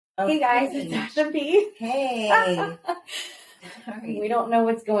Hey guys, it's Asha P. Hey. We don't know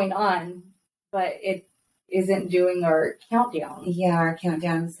what's going on, but it isn't doing our countdown. Yeah, our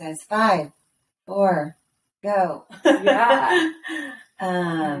countdown says 5, 4, go. Yeah.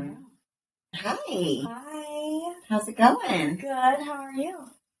 Hi. Hi. How's it going? Good. How are you?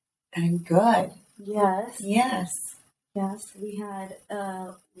 I'm good. Yes. Yes. Yes. We had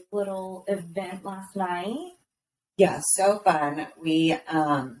a little event last night. Yeah, so fun. We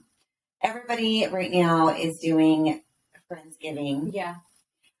everybody right now is doing Friendsgiving. Yeah.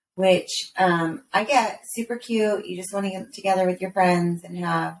 Which I get super cute. You just want to get together with your friends and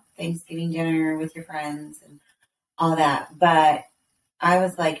have Thanksgiving dinner with your friends and all that. But I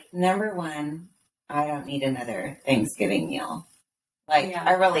was like, number one, I don't need another Thanksgiving meal.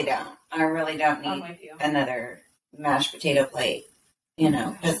 I really don't. I really don't need another mashed potato plate. You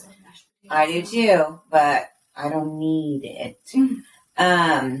know, because I do too, but I don't need it.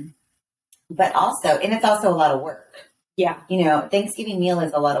 But also, and it's also a lot of work. Yeah. You know, Thanksgiving meal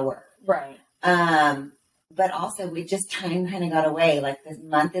is a lot of work. Right. But also time kind of got away. Like this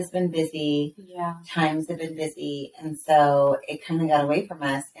month has been busy. Yeah. Times have been busy. And so it kind of got away from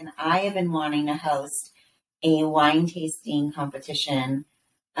us. And I have been wanting to host a wine tasting competition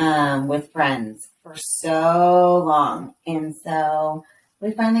with friends for so long. And so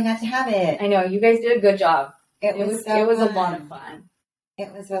we finally got to have it. I know. You guys did a good job. It was a lot of fun.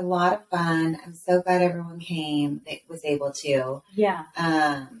 It was a lot of fun. I'm so glad everyone came. That was able to. Yeah.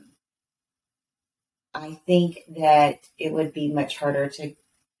 I think that it would be much harder to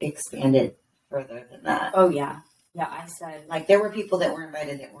expand it further than that. Oh yeah. Yeah. I said there were people that were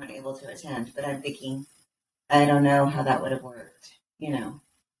invited that weren't able to attend, but I'm thinking, I don't know how that would have worked. You know.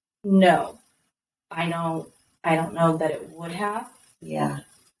 No, I don't know that it would have. Yeah.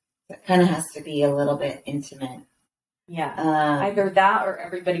 It kind of has to be a little bit intimate. Yeah. Either that or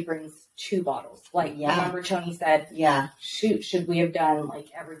everybody brings 2 bottles. Remember Tony said, shoot, should we have done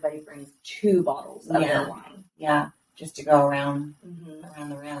everybody brings 2 bottles of their wine? Yeah. Just to go around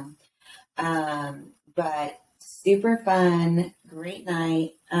the room. But super fun, great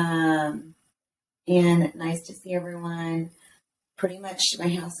night. And nice to see everyone. Pretty much my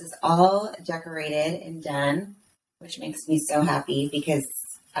house is all decorated and done, which makes me so happy because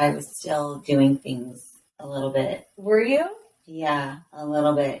I was still doing things a little bit. Were you? Yeah, a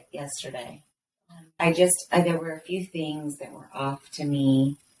little bit yesterday. There were a few things that were off to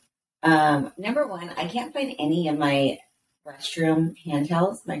me. Number one, I can't find any of my restroom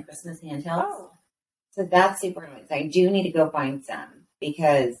handhelds, my Christmas handhelds. Oh. So that's super annoying. I do need to go find some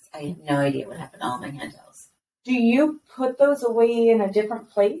because I have no idea what happened to all my handhelds. Do you put those away in a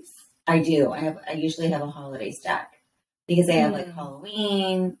different place? I do. I usually have a holiday stack. Because they have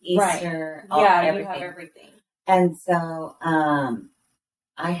Halloween, Easter, everything. You have everything. And so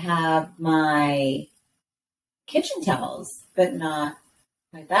I have my kitchen towels, but not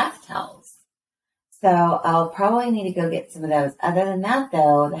my bath towels. So I'll probably need to go get some of those. Other than that,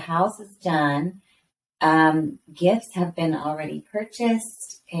 though, the house is done. Gifts have been already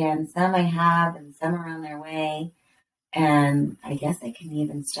purchased, and some I have, and some are on their way. And I guess I can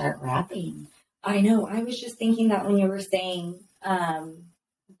even start wrapping. I know. I was just thinking that when you were saying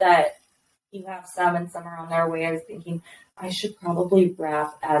that you have some and some are on their way, I was thinking I should probably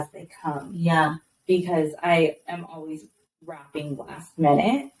wrap as they come. Yeah. Because I am always wrapping last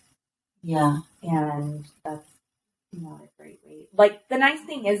minute. Yeah. And that's not a great way. The nice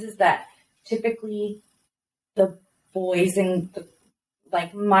thing is that typically the boys and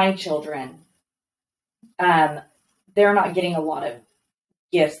my children, they're not getting a lot of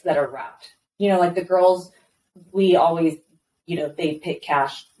gifts that are wrapped. You know, the girls, we always, they pick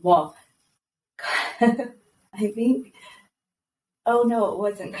cash. Well, I think, oh no, it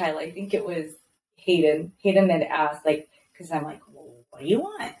wasn't Kyle. I think it was Hayden. Hayden had asked, because I'm well, what do you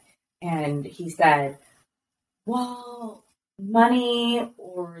want? And he said, well, money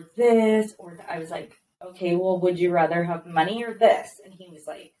or this or that. I was like, okay, well, would you rather have money or this? And he was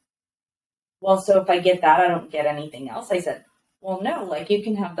like, well, so if I get that, I don't get anything else. I said, well, no, you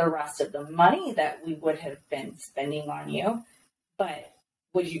can have the rest of the money that we would have been spending on you, but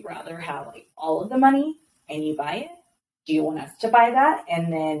would you rather have all of the money and you buy it? Do you want us to buy that?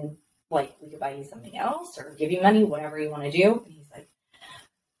 And then we could buy you something else or give you money, whatever you want to do. And he's like,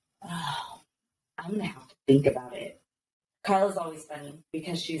 oh, I'm going to have to think about it. Kyla's always funny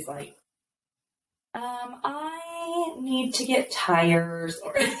because she's like, I need to get tires,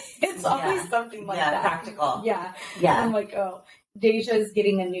 or it's always something like that. Practical. Yeah. Yeah. I'm like, oh, Deja's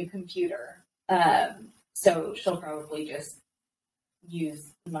getting a new computer. So she'll probably just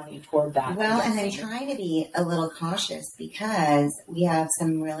use money toward that. Well, and I'm trying to be a little cautious because we have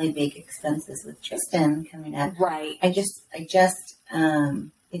some really big expenses with Tristan coming up. Right. I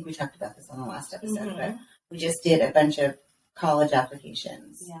think we talked about this on the last episode, but we just did a bunch of college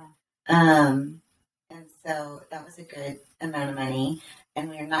applications. Yeah. And so that was a good amount of money, and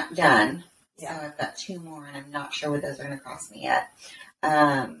we're not done. Yeah. So I've got 2 more, and I'm not sure what those are going to cost me yet.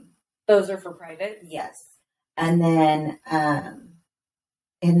 Those are for private? Yes. And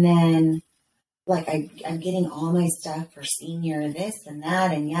then like I'm getting all my stuff for senior this and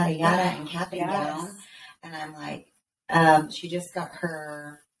that and yada yada and capping down. And I'm like, she just got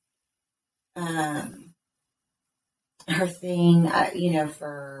her thing,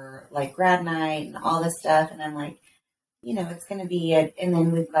 for like grad night and all this stuff. And I'm like, it's going to be and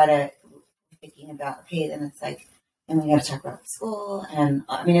then we've got thinking about, okay, then it's like, and we got to talk about school. And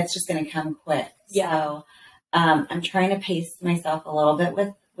I mean, it's just going to come quick. Yeah. So, I'm trying to pace myself a little bit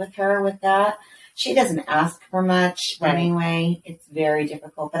with her with that. She doesn't ask for much anyway. It's very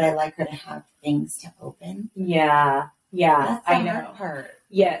difficult, but I like her to have things to open. Yeah. Yeah. That's the hard part.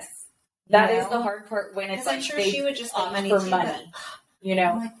 Yes. That is the hard part when it's like I'm sure she would just want money for money.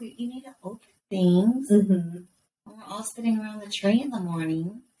 I'm like, you need to open things. Mm-hmm. We're all sitting around the tree in the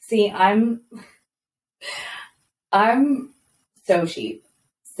morning. See, I'm so cheap.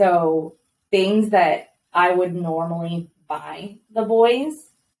 So things that I would normally buy the boys,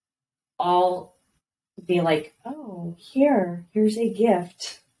 I'll be like, oh, here's a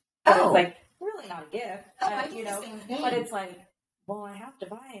gift. But it's like, really not a gift. But it's like, well, I have to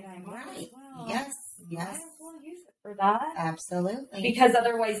buy it. I might as well. Yes. Might as well use it for that. Absolutely. Because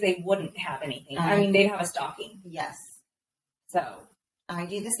otherwise they wouldn't have anything. I mean, they'd have a stocking. Yes. So. I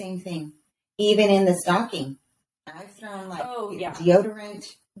do the same thing. Even in the stocking. I've thrown deodorant.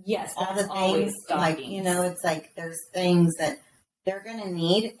 Yes, all the things. Like, it's like there's things that they're going to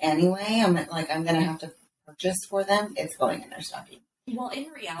need anyway. I'm going to have to purchase for them. It's going in their stocking. Well, in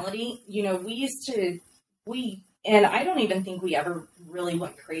reality, and I don't even think we ever really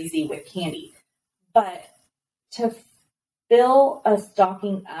went crazy with candy, but to fill a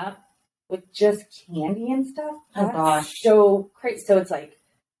stocking up with just candy and stuff, so crazy. So it's like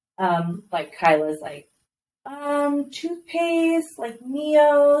Kyla's like, toothpaste, like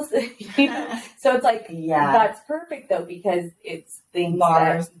Neos, so it's like, that's perfect though, because it's things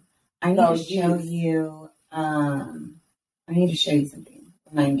Mars. I need to show you, I need to show you something.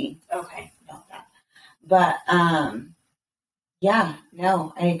 Remind me. Okay. About that. But,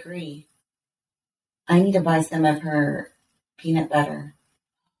 I agree. I need to buy some of her peanut butter.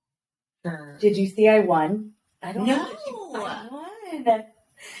 Did you see I won? I don't know. I won.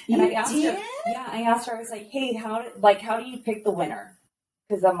 And I asked her, I asked her, I was like, hey, how do you pick the winner?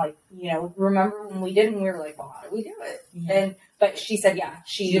 Because I'm like, remember when we did and we were like, well, how do we do it? Yeah. But she said,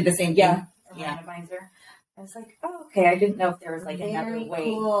 she did the same thing. Yeah. Randomizer. I was like, oh, okay. I didn't know if there was like another way.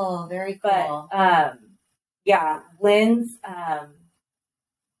 Cool. Very cool. But, Lynn's,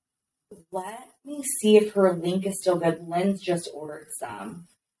 let me see if her link is still good. Lynn's just ordered some.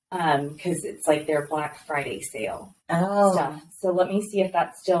 Because it's like their Black Friday sale stuff. So let me see if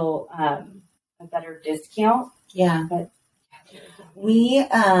that's still a better discount. Yeah. But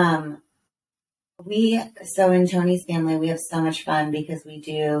so in Tony's family, we have so much fun because we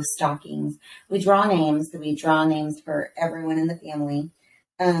do stockings. We draw names. So we draw names for everyone in the family,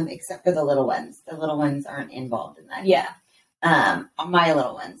 except for the little ones. The little ones aren't involved in that. Yeah. My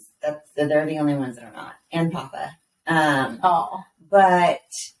little ones. They're the only ones that are not. And Papa. But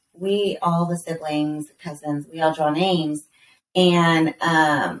all the siblings, cousins, we all draw names, and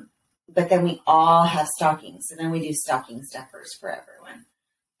but then we all have stockings. So then we do stocking stuffers for everyone,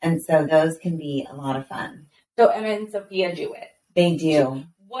 and so those can be a lot of fun. So Emma and Sophia do it. They do.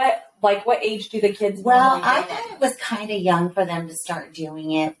 What age do the kids? Well, I thought it was kind of young for them to start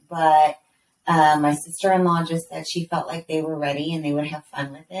doing it, but my sister-in-law just said she felt like they were ready and they would have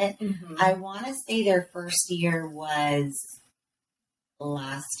fun with it. Mm-hmm. I want to say their first year was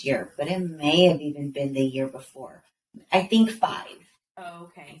last year, but it may have even been the year before. I think 5. Oh,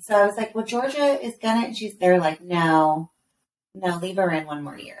 okay. So I was like, well, Georgia is gonna, and they're like, no, leave her in 1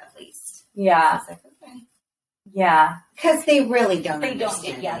 more year at least. Yeah. I was like, okay. Yeah. Because they really don't They don't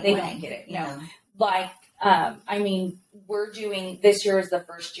get it. No. Like, I mean, this year is the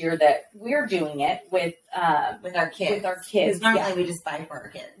first year that we're doing it with our kids. Because normally we just buy for our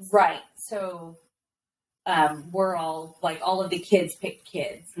kids. Right. So we're all like, all of the kids picked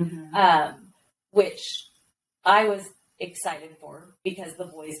kids, which I was excited for because the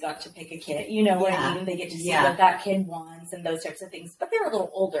boys got to pick a kid. You know what I mean? They get to see what that kid wants and those types of things. But they're a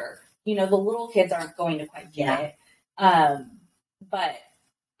little older. The little kids aren't going to quite get it. but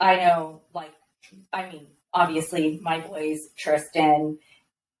I know, like, I mean, obviously my boys, Tristan,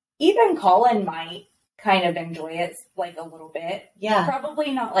 even Colin might kind of enjoy it like a little bit. Yeah.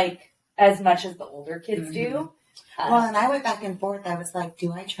 Probably not like as much as the older kids do. Well, and I went back and forth. I was like,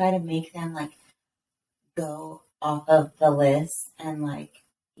 do I try to make them like go off of the list and like,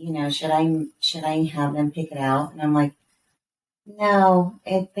 should I have them pick it out? And I'm like, no,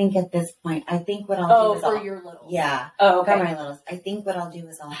 I think at this point, I think what I'll do is for your littles. Yeah. Oh, okay. For my littles. I think what I'll do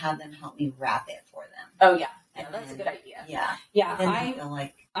is I'll have them help me wrap it for them. Oh, yeah. Yeah, that's a good idea. Yeah. Yeah.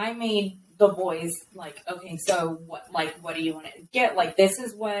 I I made the boys like, okay, so what do you want to get? Like, this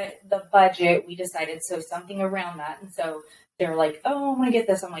is what the budget we decided. So something around that. And so they're like, oh, I want to get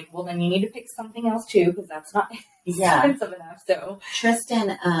this. I'm like, well, then you need to pick something else too, because that's not expensive enough. So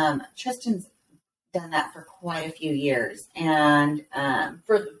Tristan's done that for quite a few years, and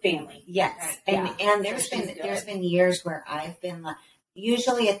for the family, yes, right? and there's been years where I've been like,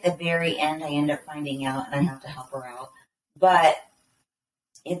 usually at the very end, I end up finding out, and I have to help her out, but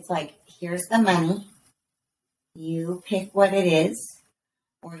it's like, here's the money, you pick what it is,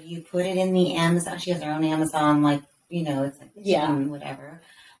 or you put it in the Amazon. She has her own Amazon, like, it's like whatever,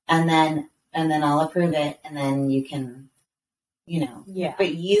 and then I'll approve it, and then you can.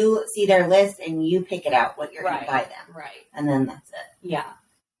 But you see their list and you pick it out what you're going to buy them. Right. And then that's it. Yeah.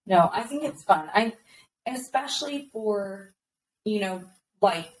 No, I think it's fun. Especially for,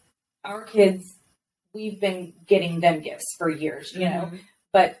 like our kids, we've been getting them gifts for years,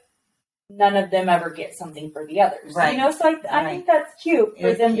 but none of them ever get something for the others. Right. So I think that's cute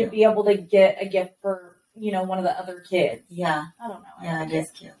for them to be able to get a gift for, one of the other kids. Yeah. I don't know. Yeah, it is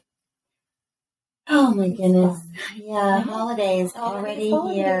cute. Oh my goodness. Yeah, holidays already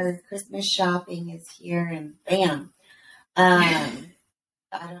here. Christmas shopping is here and bam. I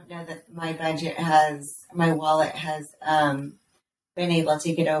don't know that my wallet has been able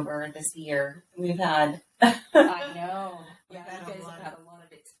to get over this year. We've had I know. Yeah, you guys have had a lot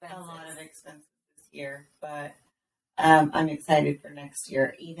of expenses. A lot of expenses this year, but I'm excited for next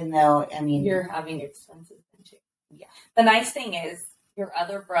year, even though, you're having expenses too. Yeah. The nice thing is your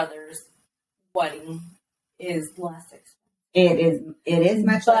other brother's wedding is less expensive. It is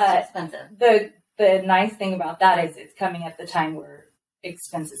much less expensive. The nice thing about that is it's coming at the time where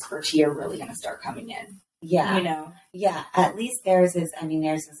expenses for tea are really going to start coming in. Yeah. Yeah. At least theirs is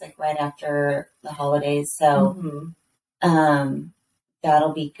like right after the holidays. So,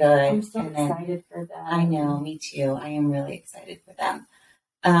 that'll be good. I'm so excited for that. I know, me too. I am really excited for them.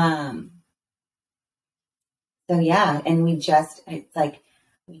 So yeah, and we just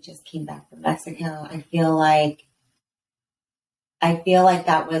came back from Mexico. I feel like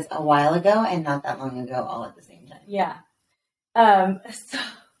that was a while ago and not that long ago, all at the same time. Yeah.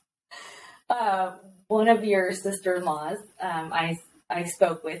 One of your sister-in-laws, I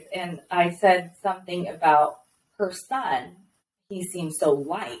spoke with, and I said something about her son. He seems so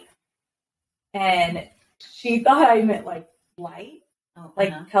light, and she thought I meant like light,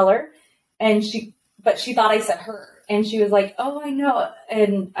 color, and she thought I said her. And she was like, oh, I know.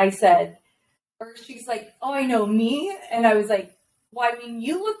 And I said, or she's like, oh, I know me. And I was like, well,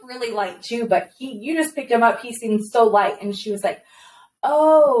 you look really light too, but you just picked him up. He seems so light. And she was like,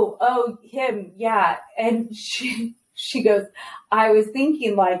 oh, him. Yeah. And she goes, I was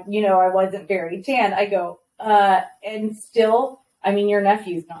thinking like, I wasn't very tan. I go, and still, your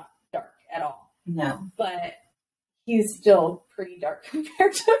nephew's not dark at all. No. But he's still pretty dark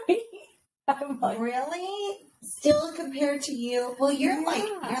compared to me. I'm like, really? Still compared to you? Well, you're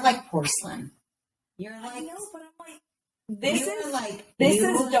like porcelain. You're like, I know, but I'm like, this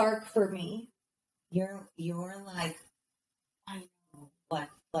is dark for me. You're like, I know,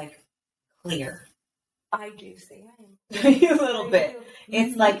 like clear. I do say I am a little bit.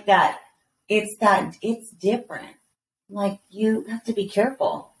 It's like that. It's different. Like, you have to be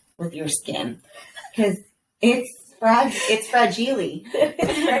careful with your skin because it's fragile. It's fragile.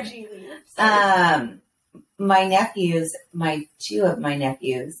 Two of my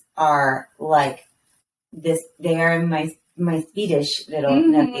nephews are like this. They are my Swedish little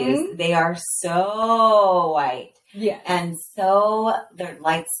nephews. They are so white. Yeah. And so they're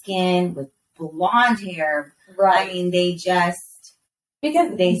light skinned with blonde hair. Right. They just,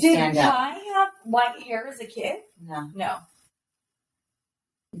 because they stand up. Did up. Kai have white hair as a kid?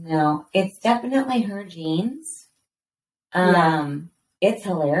 No. It's definitely her genes. It's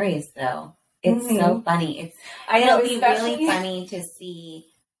hilarious though. It's so funny. It'll be really funny to see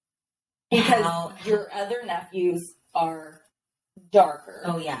because your other nephews are darker.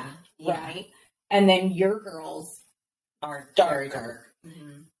 Oh yeah. Right. And then your girls are darker. very dark.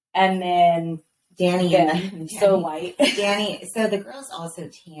 Mm-hmm. And then Danny and so white. Danny. So the girls also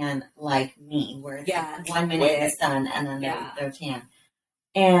tan like me, where it's like 1 minute in the sun and then they're tan.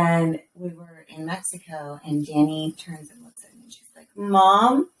 And we were in Mexico, and Danny turns and looks at me, and she's like,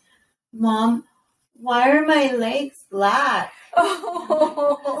 Mom, why are my legs black?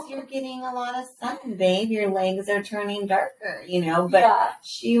 Because you're getting a lot of sun, babe. Your legs are turning darker, But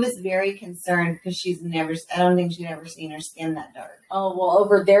she was very concerned because I don't think she'd ever seen her skin that dark. Oh, well,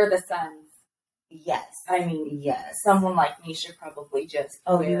 over there, the sun's. Yes. I mean, yes. Someone like me should probably just.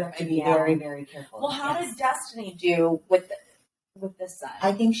 You have to be very, very careful. Well, how does Destiny do with the sun?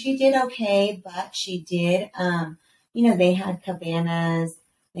 I think she did okay, but she did, they had cabanas.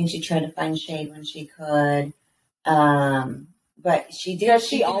 I think she tried to find shade when she could. But she did. Does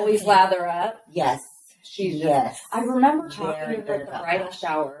she always lather up? Yes. Yes. I remember talking to her at the bridal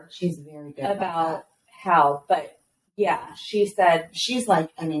shower. She's very good about how, but yeah, she said. She's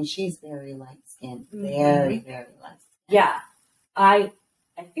she's very light skinned. Very, very light skinned. Yeah. I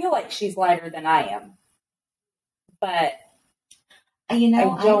feel like she's lighter than I am. But I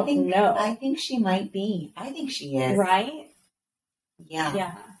don't know. I think she might be. I think she is. Right? Yeah.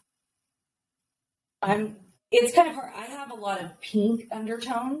 Yeah. It's kind of hard. I have a lot of pink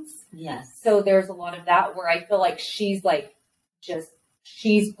undertones. Yes. So there's a lot of that where I feel like she's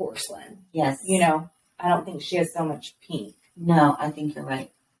she's porcelain. Yes. I don't think she has so much pink. No, I think you're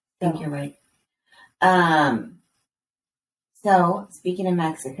right. You're right. So speaking of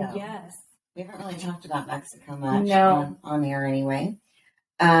Mexico. Yes. We haven't really talked about Mexico much on air anyway.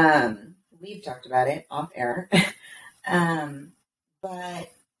 We've talked about it off air. But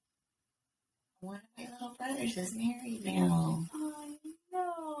one of my little brothers is married now. I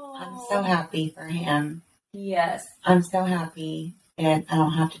know. I'm so happy for him. Yes. I'm so happy, and I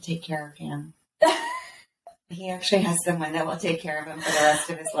don't have to take care of him. He actually has someone that will take care of him for the rest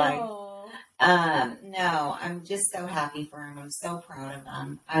of his life. No, I'm just so happy for him. I'm so proud of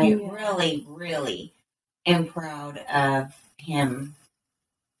him. I really, really am proud of him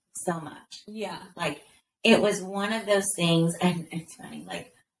so much. Yeah. It was one of those things, and it's funny,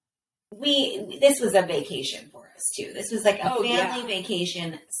 this was a vacation for us too. This was a family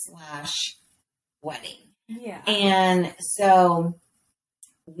vacation / wedding. Yeah. And so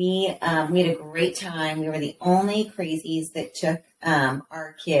we had a great time. We were the only crazies that took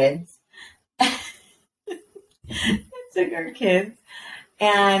our kids.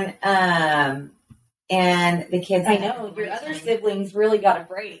 And the kids. I know your other siblings really got a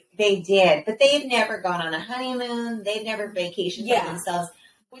break. They did, but they had never gone on a honeymoon. They'd never vacationed by themselves.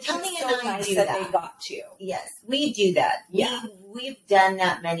 Tony and I do that. They got to. Yes, we do that. Yeah, we've done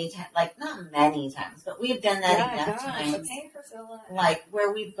that many times. Not many times, but we've done that enough times. Okay, Priscilla.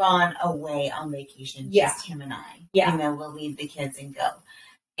 Where we've gone away on vacation, just him and I. Yeah, and then we'll leave the kids and go.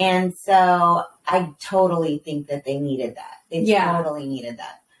 And so I totally think that they needed that. They totally needed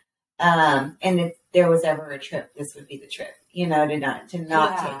that. And if there was ever a trip, this would be the trip. To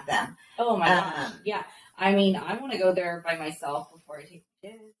not take them. Oh my gosh! Yeah, I mean, I want to go there by myself before I take the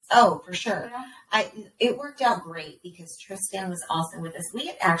kids. Oh, for sure. Yeah. It worked out great because Tristan was also with us. We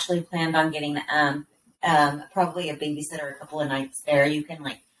had actually planned on getting probably a babysitter a couple of nights there. You can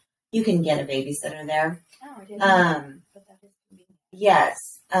get a babysitter there. Oh, I didn't know. But that is convenient. Yes.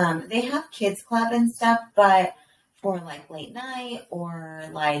 They have kids club and stuff, but for late night or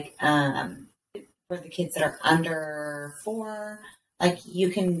for the kids that are under 4, you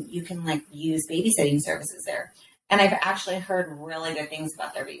can use babysitting services there. And I've actually heard really good things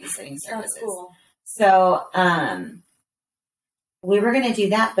about their babysitting services. That's cool. So, we were going to do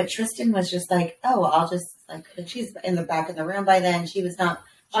that, but Tristan was just I'll just she's in the back of the room by then. She was not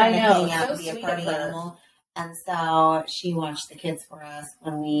trying to hang out and be a party animal. And so she watched the kids for us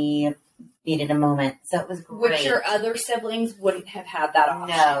when we needed a moment. So it was great. Which your other siblings wouldn't have had that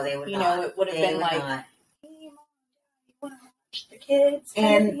option. No, they would not. It would have been not. Hey, Mom, you want to watch the kids?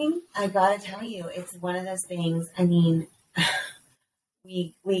 And I got to tell you, it's one of those things. I mean,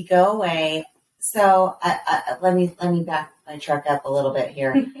 we go away. So let me back my truck up a little bit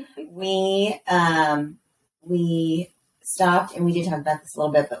here. We stopped, and we did talk about this a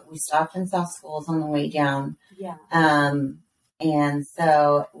little bit, but we stopped in South Schools on the way down. Yeah. And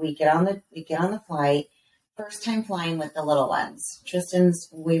so we get on the flight. First time flying with the little ones.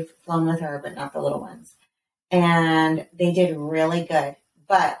 We've flown with her, but not the little ones. And they did really good.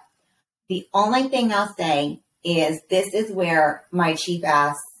 But the only thing I'll say is this is where my cheap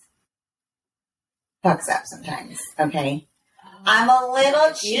ass fucks up sometimes. Okay. I'm a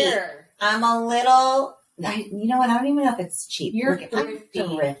little cheap. I'm a little, you know what? I don't even know if it's cheap. You're thrifty.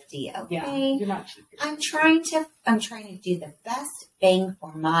 I'm thrifty. Okay. Yeah, you're not cheap. I'm trying to do the best bang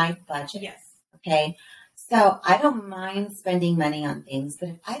for my budget. Yes. Okay. So I don't mind spending money on things, but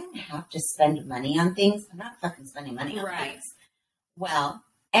if I don't have to spend money on things, I'm not fucking spending money on things. Well,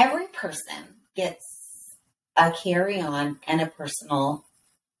 every person gets a carry-on and a personal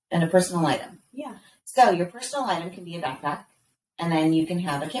item. Yeah. So your personal item can be a backpack, and then you can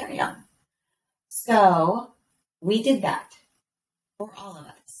have a carry-on. So we did that for all of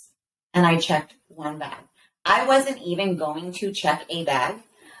us. And I checked one bag. I wasn't even going to check a bag,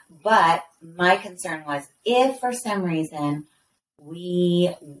 but my concern was if for some reason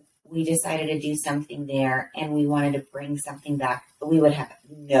we decided to do something there and we wanted to bring something back, we would have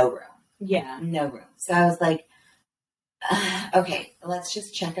no room. Yeah. No room. So I was like, okay, let's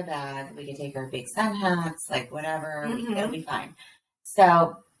just check a bag. We can take our big sun hats, like whatever. It'll be fine.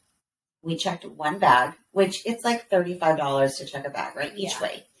 So we checked one bag, which it's like $35 to check a bag, right? Each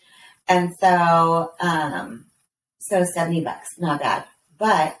way. And so, so $70, not bad.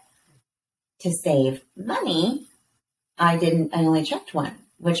 But to save money, I only checked one,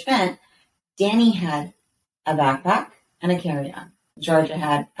 which meant Danny had a backpack and a carry-on. Georgia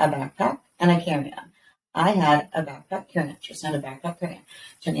had a backpack and a carry-on. I had a backpack carry-on. Tristan had a backpack carry-on.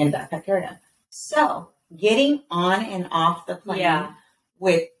 Jenny had a backpack carry-on. So getting on and off the plane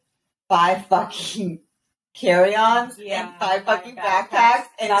with 5 fucking carry-ons and 5 fucking backpacks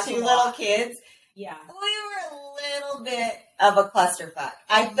and 2 little kids. Yeah. We were a little bit of a clusterfuck.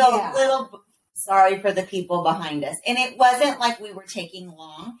 I felt a little sorry for the people behind us. And it wasn't like we were taking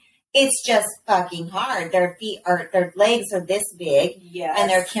long. It's just fucking hard. Their legs are this big. Yes. And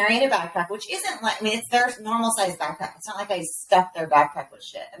they're carrying a backpack, which isn't like, I mean, it's their normal size backpack. It's not like I stuffed their backpack with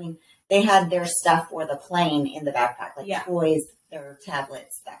shit. I mean, they had their stuff for the plane in the backpack, like toys, their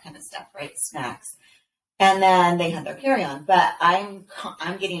tablets, that kind of stuff, right? Snacks. And then they had their carry-on. But I'm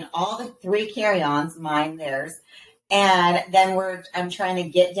getting all the 3 carry-ons, mine, theirs. And then I'm trying to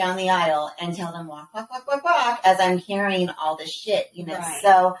get down the aisle and tell them walk, as I'm carrying all this shit, you know. Right.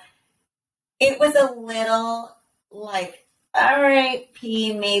 So it was a little like, all right,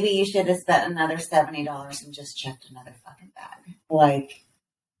 P, maybe you should have spent another $70 and just checked another fucking bag. Like,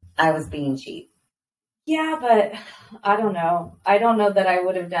 I was being cheap. Yeah, but I don't know. I don't know that I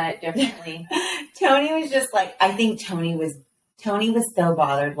would have done it differently. Tony was just like, I think Tony was so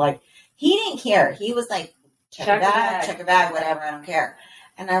bothered. Like, he didn't care. He was like, check a bag, whatever, I don't care.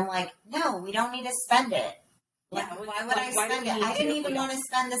 And I'm like, no, we don't need to spend it. Like, why would I spend it? I didn't even want to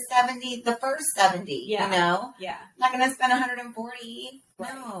spend the first 70, you know? Yeah. I'm not going to spend 140.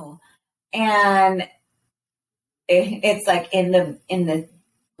 Right. No. And it's like in the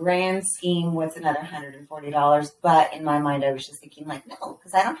grand scheme, what's another $140? But in my mind, I was just thinking like, no,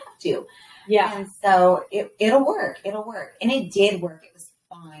 because I don't have to. Yeah. And so it'll work. It'll work. And it did work. It was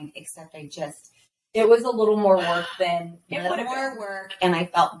fine, except it was a little more work than it would have been. Work, and I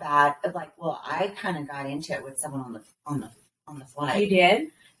felt bad. Like, well, I kind of got into it with someone on the flight. You did?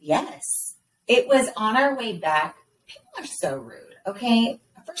 Yes. It was on our way back. People are so rude. Okay,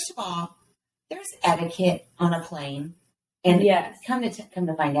 first of all, there's etiquette on a plane, and come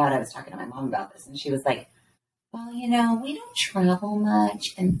to find out, I was talking to my mom about this, and she was like, "Well, you know, we don't travel much,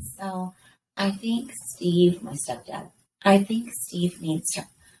 and so I think Steve, my stepdad, needs to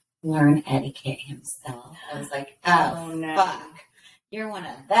learn etiquette himself." I was like, oh no. Fuck. You're one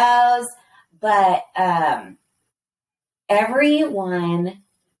of those. But everyone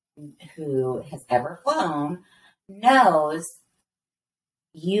who has ever flown knows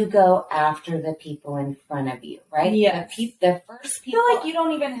you go after the people in front of you, right? Yeah. The first people. I feel like you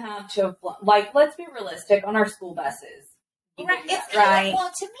don't even have to, like, let's be realistic, on our school buses. Right.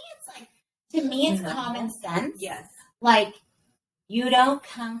 Well, to me, it's common sense. Yes. Like, you don't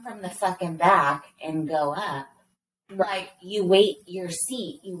come from the fucking back and go up. Like, you wait your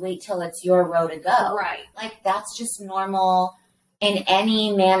seat. You wait till it's your row to go. Right. Like, that's just normal in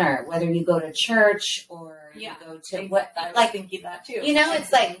any manner, whether you go to church or you go to what. I was thinking that too. You know,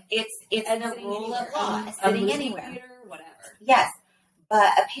 it's like, it's the rule of law. Sitting anywhere. Computer, whatever. Yes.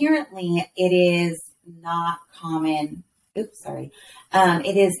 But apparently it is not common. Oops, sorry.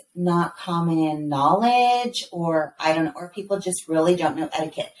 It is not common knowledge, or I don't know, or people just really don't know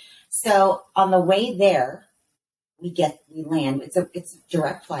etiquette. So on the way there, we land. It's a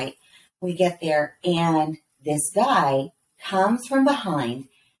direct flight. We get there, and this guy comes from behind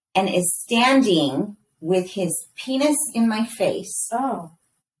and is standing with his penis in my face. Oh.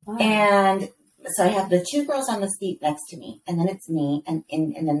 Wow. And so I have the 2 girls on the seat next to me, and then it's me, and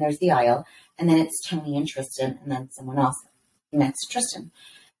then there's the aisle, and then it's Tony and Tristan, and then someone else next to Tristan.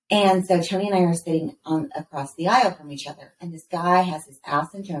 And so Tony and I are sitting across the aisle from each other, and this guy has his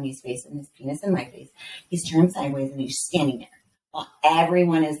ass in Tony's face and his penis in my face. He's turned sideways, and he's standing there while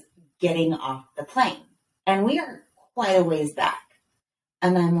everyone is getting off the plane. And we are quite a ways back.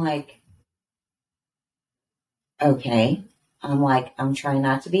 And I'm like, okay. I'm like, I'm trying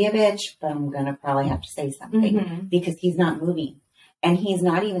not to be a bitch, but I'm going to probably have to say something because he's not moving. And he's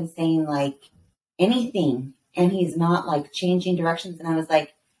not even saying like anything. And he's not like changing directions. And I was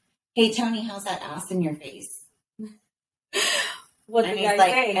like, hey, Tony, how's that ass in your face? What and the he's guy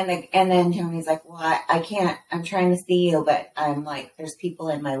like, say? and then Tony's like, well, I can't, I'm trying to see you, but I'm like, there's people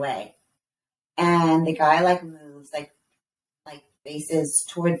in my way. And the guy like moves, like faces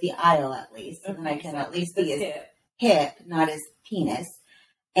towards the aisle at least. And then I can at least see his hip, not his penis.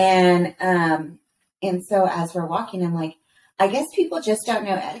 And so as we're walking, I'm like, I guess people just don't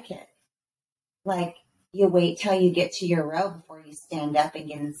know etiquette. Like, you wait till you get to your row before you stand up and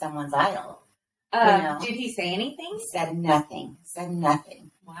get in someone's aisle. Did he say anything? Said nothing.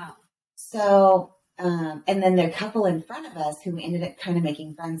 Wow. So, and then the couple in front of us who we ended up kind of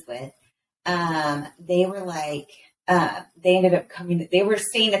making friends with, they were like, they ended up coming, they were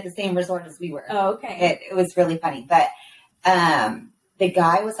staying at the same resort as we were. Oh, okay. It was really funny. But, the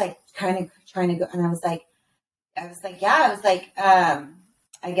guy was like kind of trying to go, and I was like,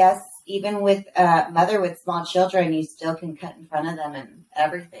 I guess even with mother with small children, you still can cut in front of them and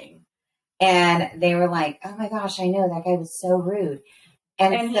everything. And they were like, oh my gosh, I know that guy was so rude.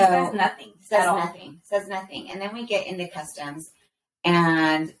 And he so, says nothing. Says nothing. And then we get into customs,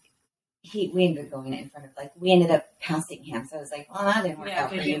 and we ended up going in front of, like, we ended up passing him. So I was like, well, that didn't work out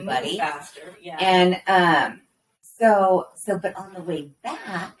for you, buddy. Faster. Yeah. And but on the way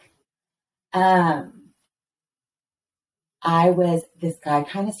back, this guy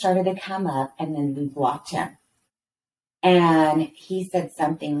kind of started to come up, and then we blocked him. And he said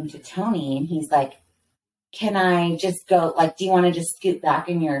something to Tony, and he's like, can I just go, like, do you want to just scoot back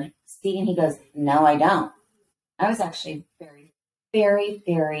in your seat? And he goes, no, I don't. I was actually very, very,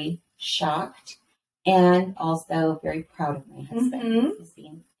 very shocked and also very proud of my husband. Mm-hmm. He's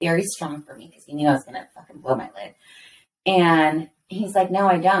being very strong for me because he knew I was going to fucking blow my lid. And he's like, no,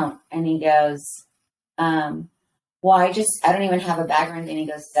 I don't. And he goes, well, I don't even have a bag or anything. He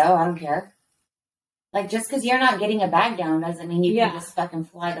goes, so I don't care. Like, just because you're not getting a bag down doesn't mean you can just fucking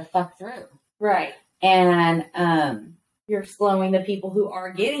fly the fuck through. Right. And you're slowing the people who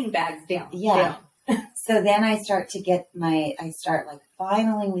are getting bags down. Yeah. So then we start to,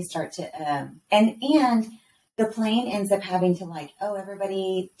 and the plane ends up having to like, oh,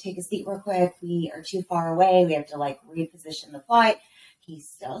 everybody take a seat real quick. We are too far away. We have to like reposition the flight. He's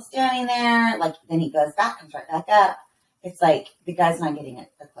still standing there. Like, then he goes back, comes right back up. It's like the guy's not getting a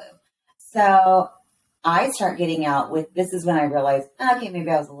clue. So I start getting out with, this is when I realized, okay, maybe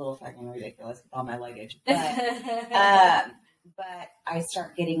I was a little fucking ridiculous with all my luggage. But I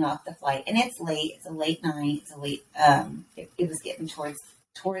start getting off the flight, and it's late. It's a late night. It's a late, it was getting towards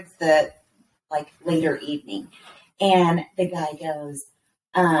the like later evening. And the guy goes,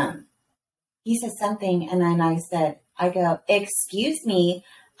 he says something. And then I go, excuse me,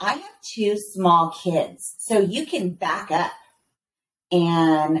 I have 2 small kids, so you can back up.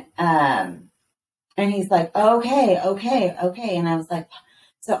 And he's like, okay. And I was like,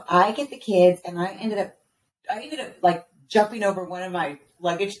 so I get the kids, and I ended up like jumping over one of my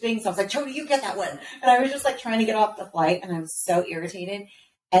luggage things. So I was like, Tony, you get that one. And I was just like trying to get off the flight, and I was so irritated.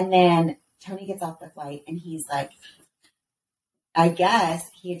 And then Tony gets off the flight, and he's like, I guess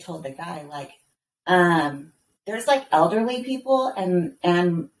he had told the guy, like, there's like elderly people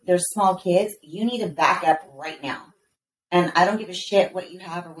and there's small kids. You need to back up right now. And I don't give a shit what you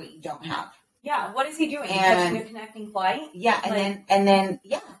have or what you don't have. Yeah, what is he doing? Catching a connecting flight? Yeah, and then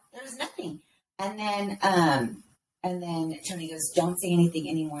there's nothing. And then Tony goes, don't say anything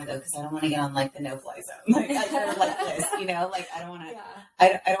anymore though, because I don't want to get on like the no-fly zone. Like I sort of like this, you know, like I don't want to. Yeah.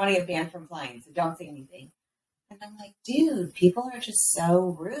 I don't want to get banned from flying, so don't say anything. And I'm like, dude, people are just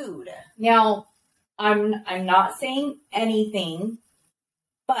so rude. Now, I'm not saying anything,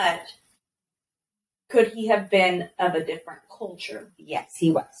 but could he have been of a different culture? Yes,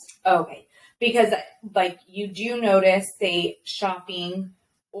 he was. Okay. Because, like, you do notice, say, shopping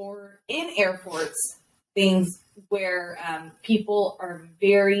or in airports, things where people are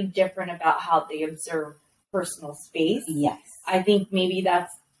very different about how they observe personal space. Yes. I think maybe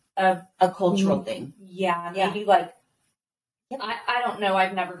that's a cultural thing. Yeah, maybe like, I don't know.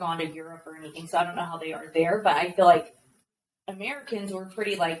 I've never gone to Europe or anything, so I don't know how they are there, but I feel like Americans were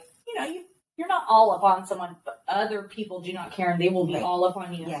pretty like, you know, you're not all up on someone, but other people do not care, and they will be all up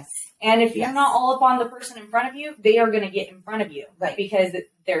on you. Yes. And if you're not all up on the person in front of you, they are going to get in front of you. Right. Because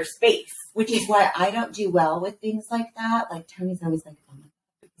there's space. Which is why I don't do well with things like that. Like, Tony's always like, oh my God.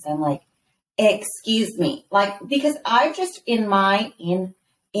 Because I'm like, excuse me. Like, because I just, in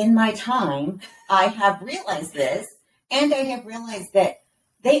in my time, I have realized this, and I have realized that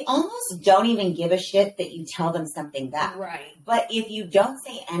they almost don't even give a shit that you tell them something back. Right. But if you don't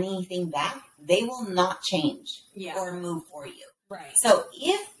say anything back, they will not change Yeah. or move for you. Right. So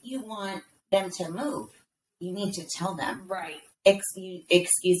if you want them to move, you need to tell them, Right.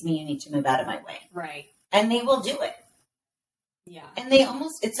 excuse me, you need to move out of my way. Right. And they will do it. Yeah. And they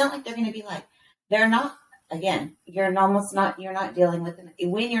almost, it's not like they're going to be like, they're not, again, you're not dealing with,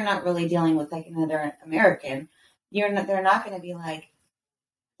 when you're not really dealing with like another American, they're not going to be like,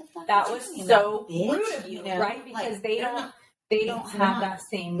 that was so rude of you, right? Because like, they don't have that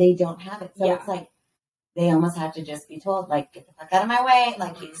same. They don't have it. So Yeah. it's like, they almost have to just be told, like, get the fuck out of my way.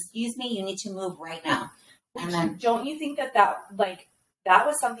 Like, Mhm. excuse me, you need to move right now. And then, don't you think that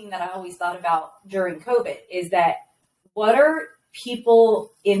was something that I always thought about during COVID, is that what are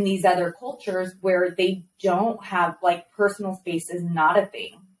people in these other cultures where they don't have, like, personal space is not a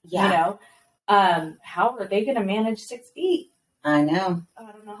thing, yeah, you know? How are they going to manage 6 feet? I know.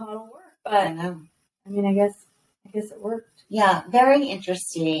 I don't know how it'll work, I but know. I mean, I guess it worked. Yeah, very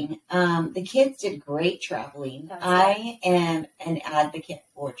interesting. The kids did great traveling. That's I am an advocate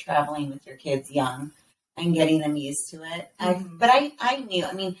for traveling with your kids young and getting them used to it. Mhm. But I knew,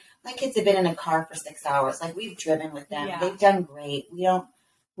 I mean, my kids have been in a car for 6 hours. Like, we've driven with them. Yeah. They've done great.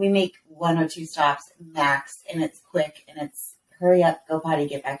 We make 1 or 2 stops max, and it's quick, and it's hurry up, go potty,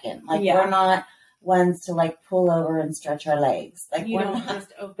 get back in. Like, Yeah. we're not ones to like pull over and stretch our legs. Like, You we're don't not.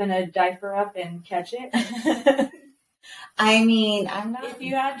 just open a diaper up and catch it. I mean, I'm not. If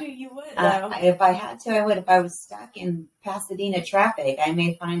you had to, you would, though. If I had to, I would. If I was stuck in Pasadena traffic, I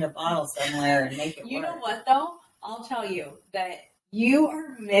may find a bottle somewhere and make it You work. know what, though? I'll tell you that you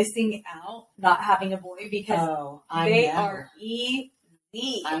are missing out not having a boy, because Oh, I they know. are easy.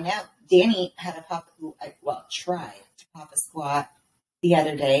 I know. Danny had a pop. Well, tried to pop a squat the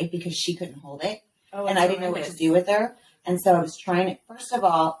other day because she couldn't hold it, Oh, and I didn't know what to do with her. And so I was trying to. First of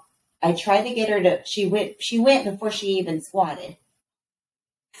all, I tried to get her to. She went before she even squatted.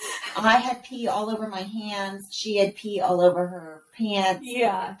 I had pee all over my hands. She had pee all over her pants.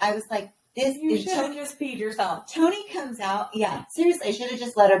 Yeah. I was like, "This You is should have just peed yourself. Tony comes out. Yeah, seriously, I should have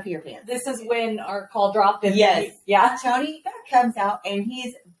just let her pee her pants. This is when our call dropped. And Yes. Yeah. Tony comes out and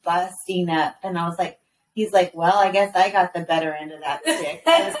he's busting up, and I was like, he's like, well, I guess I got the better end of that stick.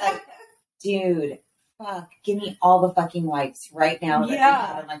 I was like, dude, fuck, give me all the fucking wipes right now that you Yeah.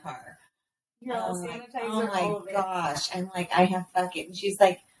 have in my car. You're all I'm like, sanitizer oh all my over it. gosh. I'm like, I have fucking, and she's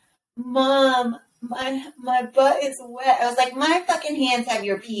like, Mom, my butt is wet. I was like, my fucking hands have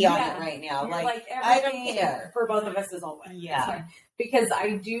your pee on Yeah. it right now. You're Like, everything I don't care. for both of us is all wet. Yeah. It's fine. Because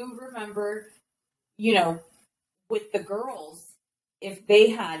I do remember, with the girls, if they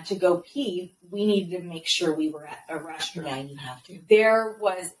had to go pee, we needed to make sure we were at a restroom. Yeah, you have to. There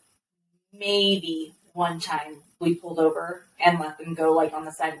was maybe one time we pulled over and let them go, like, on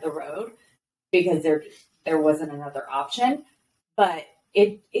the side of the road, because there wasn't another option. But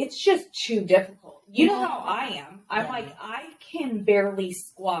it's just too difficult. You know how I am. I'm Yeah. like, I can barely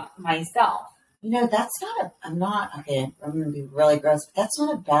squat myself. That's not I'm going to be really gross, but that's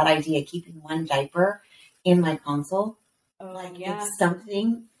not a bad idea, keeping one diaper in my console. Oh, Like, yeah. it's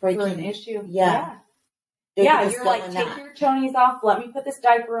something For an freaking issue. Yeah. Yeah, Just you're go like, in take that. your chonies off, let me put this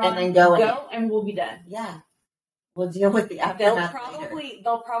diaper on, And then go in it. and we'll be done. Yeah. We'll deal with the They'll aftermath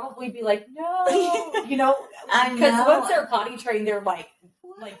later. probably be like, no, I because know. once they're potty trained, they're like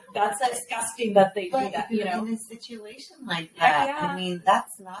that's disgusting that they do But that, if you're in a situation like Heck that, yeah. I mean,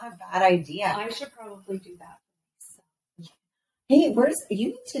 that's not a bad idea. I should probably do that. Hey, you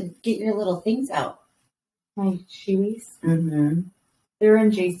need to get your little things out. My shoeies, Mm-hmm. they're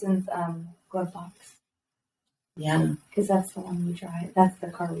in Jason's glove box, Yeah. because that's the one we drive. That's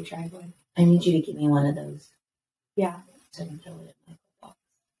the car we drive with. I need you to get me one of those. Yeah. So I can throw it in my box.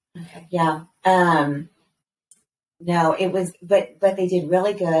 Okay. Yeah. No, it was, but they did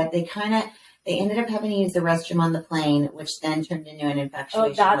really good. They ended up having to use the restroom on the plane, which then turned into an infatuation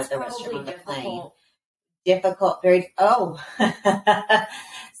with that's the restroom probably on the plane. difficult. Very,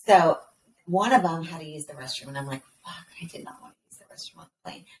 so one of them had to use the restroom, and I'm like, fuck, I did not want to use the restroom on the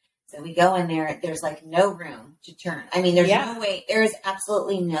plane. So we go in there, there's like no room to turn. I mean, there's Yeah. no way, there is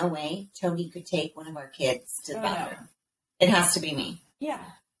absolutely no way Tony could take one of our kids to the Oh, no. bathroom. It has to be me. Yeah.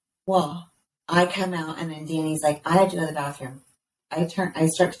 Well, I come out, and then Danny's like, I have to go to the bathroom. I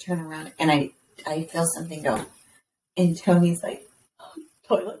start to turn around, and I feel something go. And Tony's like,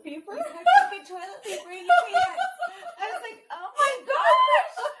 Toilet paper. "You have fucking toilet paper in your pants." I was like, oh my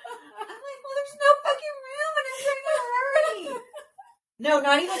gosh. I'm like, well, there's no fucking room, and I'm trying to hurry. No,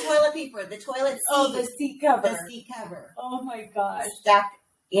 not even toilet paper. The toilet seat. Oh, the seat cover. The seat cover. Oh my gosh. Stuck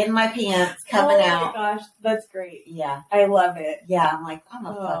in my pants, coming out. Oh my gosh, that's great. Yeah. I love it. Yeah, I'm like, I'm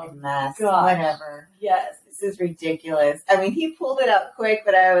a fucking mess. gosh. Whatever. Yes. This is ridiculous. I mean, he pulled it up quick,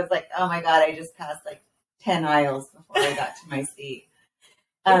 but I was like, oh my God, I just passed like 10 aisles before I got to my seat.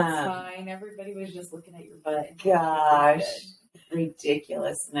 It's fine. Everybody was just looking at your butt. Gosh,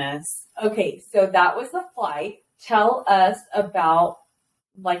 ridiculousness. Okay, so that was the flight. Tell us about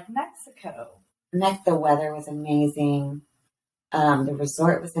like Mexico. The weather was amazing. The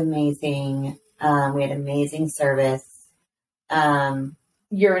resort was amazing. We had amazing service.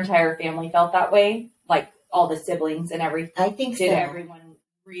 Your entire family felt that way? Like all the siblings and everything? I think Did so. everyone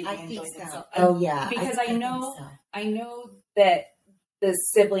really I enjoy think so. themselves? Oh yeah. Because I I know think so. I know that the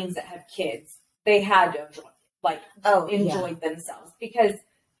siblings that have kids, they had to enjoy themselves because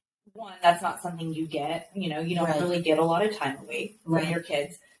one, that's not something you get. You know, you don't Right. really get a lot of time away from Right. your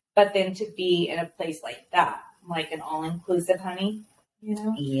kids. But then to be in a place like that, like an all-inclusive, honey, you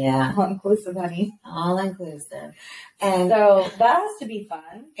know? Yeah. All-inclusive, honey. All inclusive. And So that has to be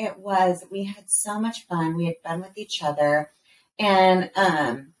fun. it was. We had so much fun. We had fun with each other. And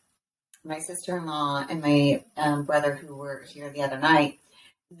my sister-in-law and my brother who were here the other night,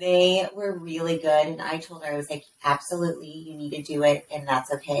 they were really good. And I told her, I was like, absolutely, you need to do it. And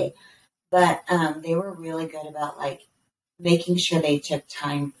that's okay. But they were really good about like making sure they took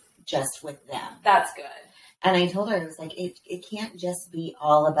time just with them. That's good. And I told her, I was like, it can't just be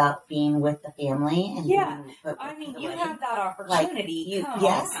all about being with the family. And Yeah. being put I with mean, the you wedding. have that opportunity. Come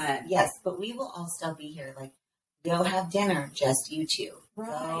yes, on. yes, but we will all still be here. Like, go have dinner, just you two. Right.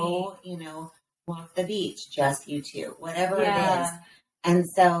 Go, walk the beach, just you two. Whatever it is. Yeah. And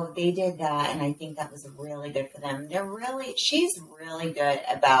so they did that, and I think that was really good for them. She's really good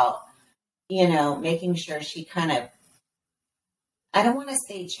about, making sure she kind of, I don't want to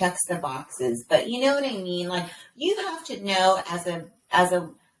say checks the boxes, but you know what I mean? Like, you have to know as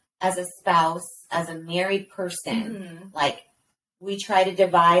a spouse, as a married person, like, we try to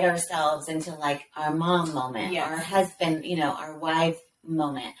divide ourselves into like our mom moment, Yes. our husband, our wife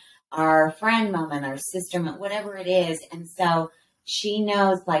moment, our friend moment, our sister moment, whatever it is. And so she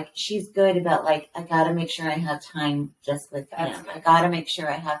knows, like, she's good about like, I got to make sure I have time just with That's him. good. I got to make sure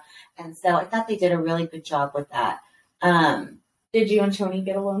I have. And so I thought they did a really good job with that. Did you and Tony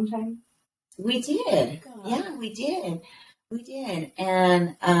get alone time? We did. God. Yeah, we did. We did.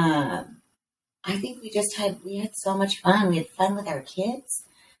 And I think we had so much fun. We had fun with our kids.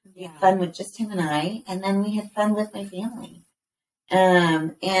 We had fun with just him and I. And then we had fun with my family.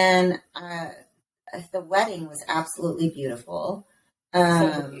 And the wedding was absolutely beautiful.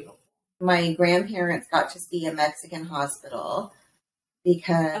 So beautiful. My grandparents got to see a Mexican hospital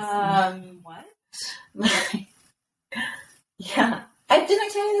because What? Yeah. Didn't I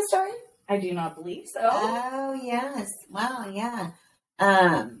tell you the story? I do not believe so. Oh, yes. Wow, yeah.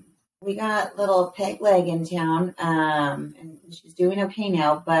 We got little Peg Leg in town, and she's doing okay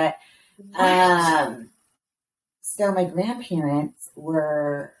now, but so my grandparents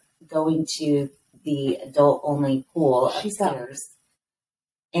were going to the adult-only pool upstairs,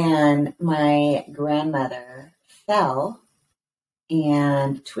 and my grandmother fell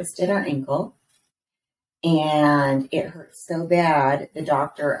and twisted her ankle. And it hurt so bad. The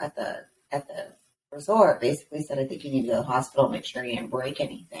doctor at the resort basically said, I think you need to go to the hospital, make sure you didn't break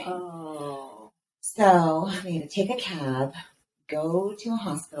anything. Oh. So we had to take a cab, go to a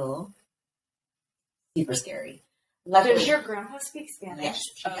hospital. Super scary. Luckily, Does your grandpa speak Spanish? Yes,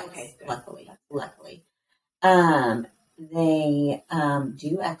 she does. Okay, good. Luckily. They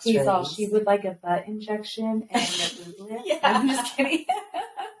do x-rays. He's all, she would like a butt injection and a boob lift. Yeah. I'm just kidding.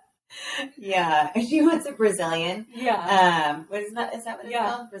 Yeah, she wants a Brazilian. Yeah. Is that what it's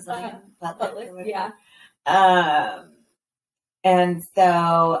called? Brazilian butt lift. Yeah. And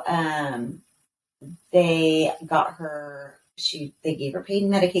so they got her. They gave her pain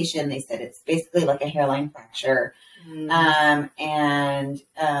medication. They said it's basically like a hairline fracture. And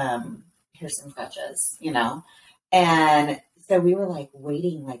here's some crutches, And so we were like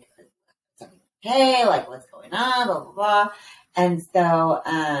waiting, like, okay, like what's going on, blah blah blah. And so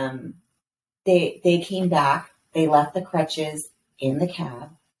they came back. They left the crutches in the cab.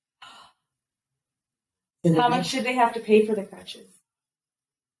 So How much did they have to pay for the crutches?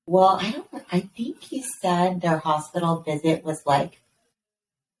 Well, I think he said their hospital visit was like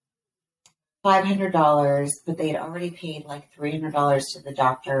 $500, but they had already paid like $300 to the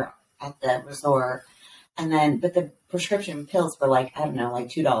doctor at the resort. And then, but the prescription pills were like, I don't know, like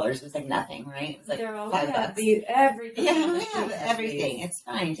 $2. It was like nothing, right? It was like $5. Everything. Yeah, we have everything. It's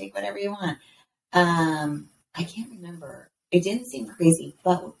fine. Take whatever you want. I can't remember. It didn't seem crazy,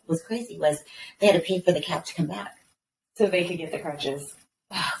 but what was crazy was they had to pay for the cab to come back. So they could get the crutches.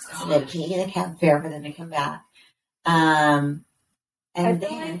 Oh, So they paid the cab fare for them to come back. And I feel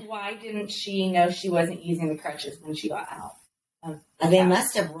then like, why didn't she know she wasn't using the crutches when she got out? they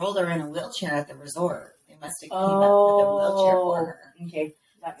must have rolled her in a wheelchair at the resort. They must have came up with a wheelchair for her. Okay.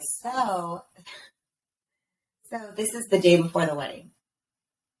 That makes sense. So this is the day before the wedding.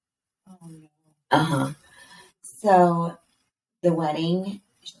 Oh, no. Uh-huh. So the wedding,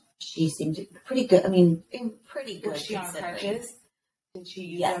 she seemed pretty good. I mean, pretty good. Was she on crutches? Did she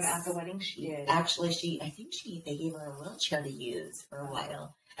use them at the wedding? She did. Actually, they gave her a wheelchair to use for a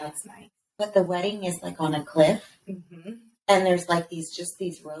while. That's nice. But the wedding is like on a cliff. Mm-hmm. And there's like these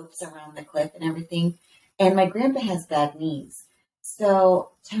ropes around the cliff and everything. And my grandpa has bad knees.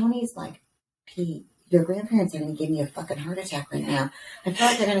 So Tony's like, Pete, your grandparents are going to give me a fucking heart attack right now. I feel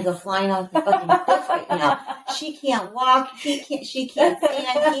like they're going to go flying off the fucking cliff right now. She can't walk. She can't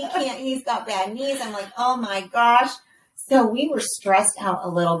stand. He can't. He's got bad knees. I'm like, oh my gosh. So we were stressed out a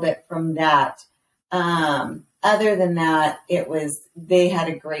little bit from that. Other than that, they had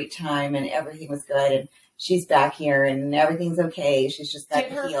a great time and everything was good. And she's back here and everything's okay. She's just got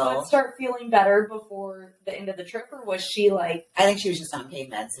Did her heal. foot start feeling better before the end of the trip, or was she like? I think she was just on pain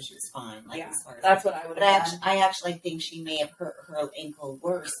meds, so she was fine. Like, yeah, as far as that's what I would But have done. I actually think she may have hurt her ankle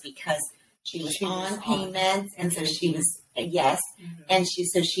worse because she was on pain meds, and so she was and she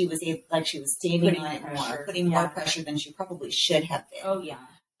was she was standing Putting on it pressure. more, putting more pressure than she probably should have been. Oh yeah.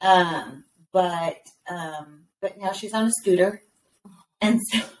 But now she's on a scooter, and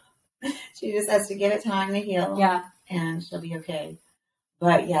so she just has to give it time to heal. Yeah, and she'll be okay.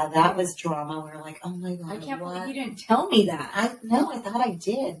 But yeah, that was drama. We were like, oh my god, I can't believe you didn't tell me that. I thought I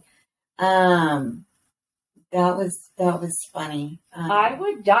did. That was funny. I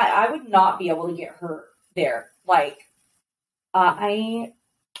would die. I would not be able to get hurt there. Like, and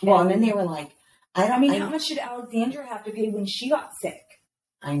then they were like, how much did Alexandra have to pay when she got sick?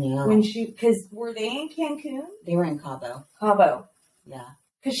 I know. Because were they in Cancun? They were in Cabo. Yeah.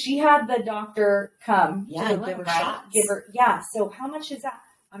 Because she had the doctor come. Yeah, to give her right? shots. Give her. Yeah. So how much is that?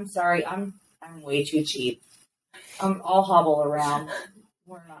 I'm sorry. I'm way too cheap. I'll hobble around.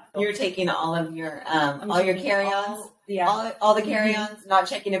 We're not. You're taking all of your your carry-ons. All the carry-ons, not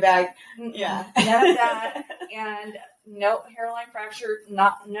checking a bag. Yeah. None of that. And no hairline fracture. I'm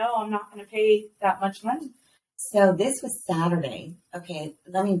not going to pay that much money. So this was Saturday. Okay,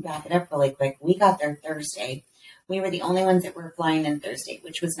 let me back it up really quick. We got there Thursday. We were the only ones that were flying in Thursday,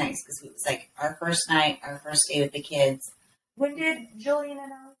 which was nice because it was like our first night, our first day with the kids. When did Jillian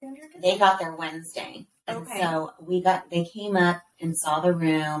and Alexandra get They got there Wednesday. Okay. And so they came up and saw the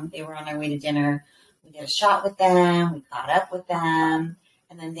room. They were on their way to dinner. We did a shot with them. We caught up with them.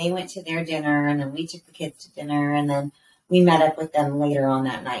 And then they went to their dinner. And then we took the kids to dinner. And then we met up with them later on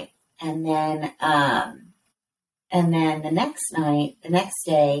that night. And then the next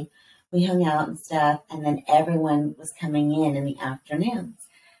day, we hung out and stuff. And then everyone was coming in the afternoons.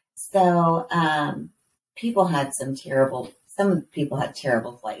 So some people had terrible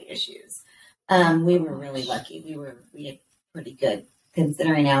flight issues. We were really lucky. We had pretty good,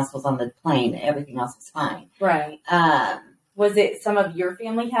 considering Alice was on the plane. Everything else was fine. Right. Was it some of your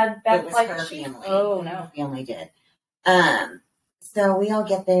family had bad flight issues? It was her family. Oh, no. Her family did. So we all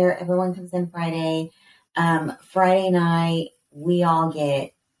get there. Everyone comes in Friday. Friday night, we all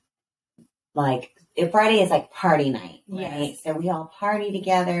get Friday is like party night, right? Yes. So we all party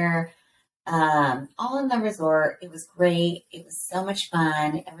together. All in the resort. It was great. It was so much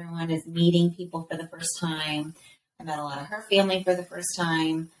fun. Everyone is meeting people for the first time. I met a lot of her family for the first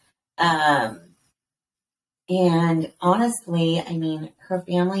time. And honestly, I mean, her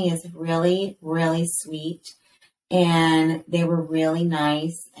family is really, really sweet. And they were really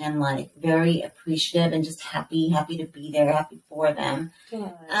nice and very appreciative and just happy to be there, happy for them.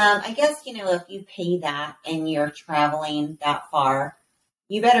 Good. I guess, if you pay that and you're traveling that far,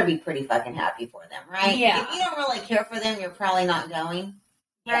 you better be pretty fucking happy for them, right? Yeah. If you don't really care for them, you're probably not going,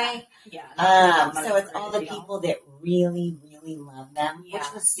 right? Yeah. So it's all the people that really, really love them,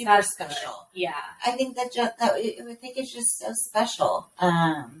 which was super special. Yeah. I think I think it's just so special.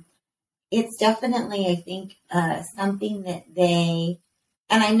 It's definitely, I think, something that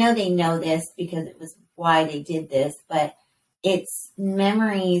and I know they know this because it was why they did this, but it's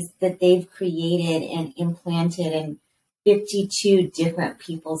memories that they've created and implanted in 52 different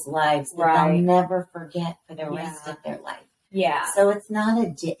people's lives that they'll never forget for the rest of their life. Yeah. So it's not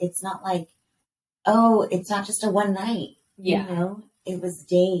it's not just a one night. Yeah. It was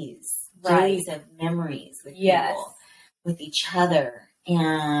days of memories with people, with each other.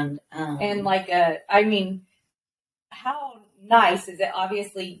 And how nice is it?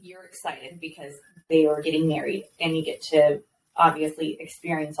 Obviously you're excited because they are getting married and you get to obviously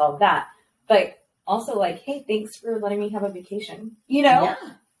experience all of that. But also like, hey, thanks for letting me have a vacation. You know? Yeah.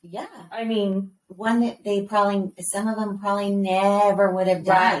 Yeah. I mean, one that some of them probably never would have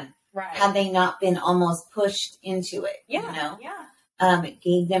done. Right. Had they not been almost pushed into it. Yeah. You know? Yeah. It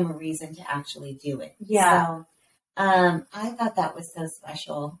gave them a reason to actually do it. Yeah. So, I thought that was so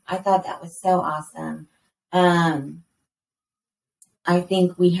special. I thought that was so awesome. I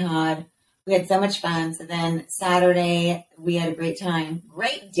think we had so much fun. So then Saturday we had a great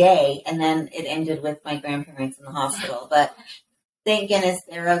day. And then it ended with my grandparents in the hospital, but thank goodness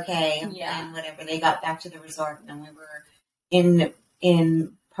they're okay. Yeah. And whatever, they got back to the resort and then we were in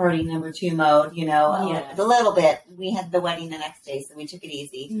party number 2 mode, you know, a little bit. We had the wedding the next day, so we took it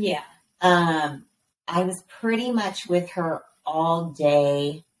easy. Yeah. I was pretty much with her all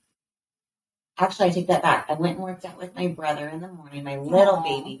day. Actually, I take that back. I went and worked out with my brother in the morning, my little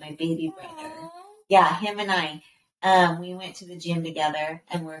baby, my baby brother. Yeah, him and I. We went to the gym together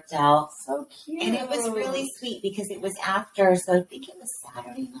and worked out. So cute. And it was really sweet because it was after, so I think it was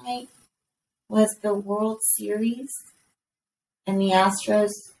Saturday night, was the World Series. And the Astros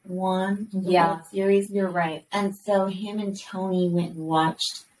won the World Series. You're right. And so him and Tony went and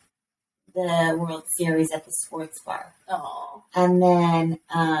watched the World Series at the sports bar. Oh. And then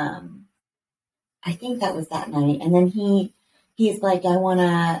I think that was that night. And then he's like, you want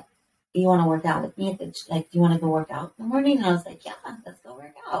to work out with me? Do you want to go work out in the morning? And I was like, yeah, let's go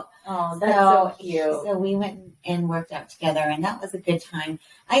work out. Oh, that's so cute. So we went and worked out together, and that was a good time.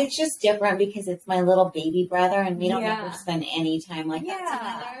 It's just different because it's my little baby brother, and we don't ever spend any time like that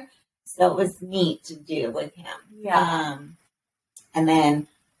together. So it was neat to do with him. Yeah. And then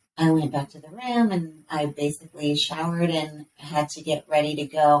I went back to the room, and I basically showered and had to get ready to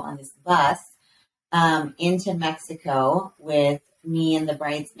go on this bus into Mexico with me and the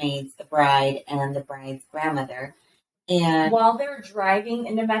bridesmaids, the bride and the bride's grandmother. And while they're driving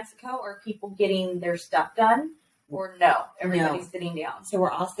into Mexico, are people getting their stuff done? Or no? Everybody's sitting down. So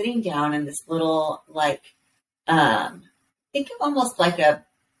we're all sitting down in this little, think of almost like a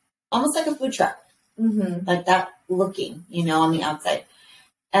food truck. Mm-hmm. Like that looking, on the outside.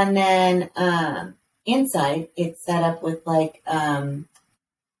 And then inside it's set up with like a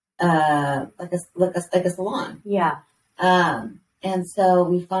salon. Yeah. And so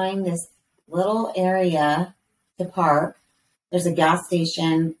we find this little area to park. There's a gas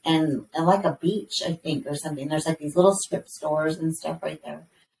station and like a beach, I think, or something. There's like these little strip stores and stuff right there.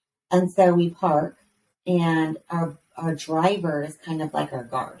 And so we park, and our driver is kind of like our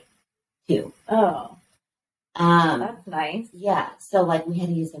guard too. Oh. That's nice. Yeah. So we had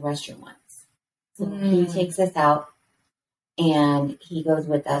to use the restroom once. So he takes us out and he goes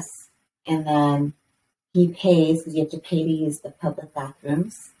with us, and then he pays because you have to pay to use the public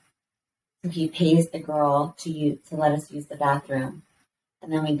bathrooms. So he pays the girl to let us use the bathroom.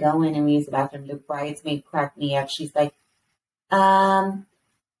 And then we go in and we use the bathroom. The bridesmaid cracked me up. She's like,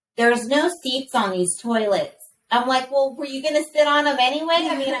 there's no seats on these toilets. I'm like, well, were you going to sit on them anyway?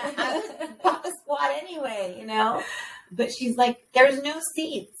 I mean, I would pop a squat anyway, But she's like, there's no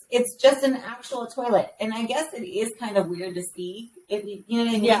seats. It's just an actual toilet. And I guess it is kind of weird to see. If you know what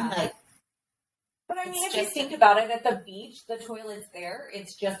I mean? Yeah. But I mean, if you think about it, at the beach, the toilet's there.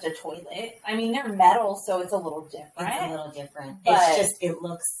 It's just a toilet. I mean, they're metal, so it's a little different. It's a little different. But it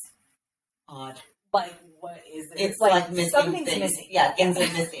looks odd. Like, what is it? It's like missing something's things. missing. Yeah, things are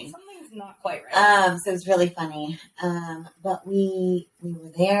missing. Something's not quite right. So it was really funny. But we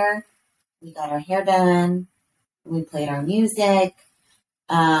were there. We got our hair done. We played our music.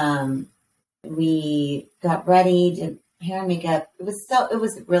 We got ready, did hair and makeup. It was a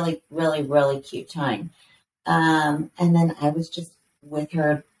really, really, really cute time. And then I was just with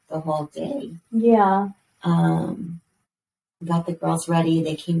her the whole day. Yeah. Got the girls ready.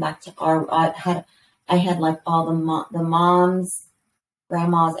 They came back to I had like all the moms,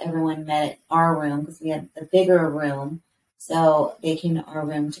 grandmas, everyone met at our room because we had the bigger room. So they came to our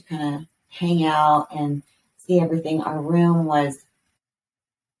room to kind of hang out and see everything. Our room was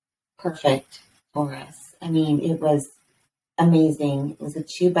perfect for us. I mean, it was amazing. It was a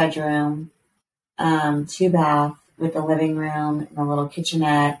 2-bedroom, 2-bath with a living room and a little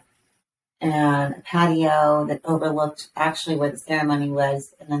kitchenette and a patio that overlooked actually where the ceremony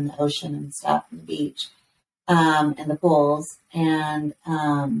was, and then the ocean and stuff and the beach, and the pools. And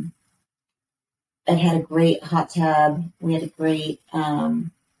it had a great hot tub. We had a great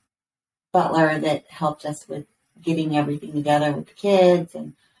butler that helped us with getting everything together with the kids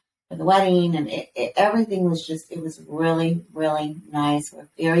and for the wedding, and everything was it was really, really nice. We're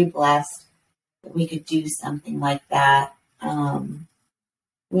very blessed that we could do something like that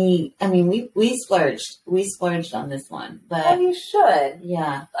we splurged. We splurged on this one, Well, but you should.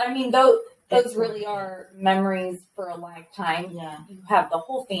 yeah, I mean, those really are memories for a lifetime. yeah. You have the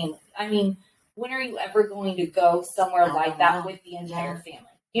whole family. I mean, when are you ever going to go somewhere I like don't that know. with the entire Yeah. family?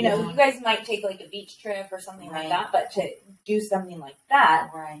 You know, Yeah. you guys might take like a beach trip or something Right. like that, but to do something like that,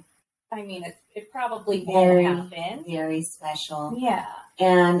 Right. I mean, it probably Very, won't happen. very special. Yeah.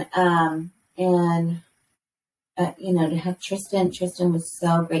 And you know, to have Tristan was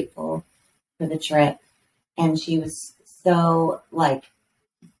so grateful for the trip, and she was so like,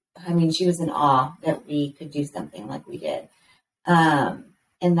 I mean, she was in awe that we could do something like we did, and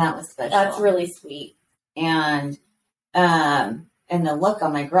that was special. That's really sweet. And the look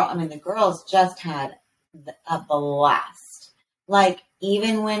on my girl, I mean, the girls just had a blast. Like,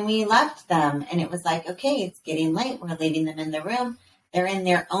 even when we left them and it was like, okay, it's getting late, we're leaving them in the room. They're in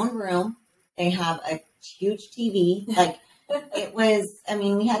their own room. They have a huge TV. Like, it was, I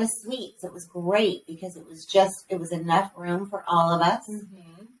mean, we had a suite, so it was great because it was enough room for all of us.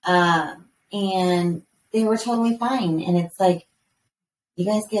 Mm-hmm. And they were totally fine. And it's like, you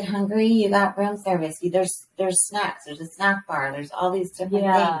guys get hungry, you got room service. There's snacks, there's a snack bar, there's all these different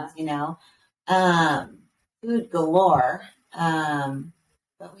things, you know. Food galore.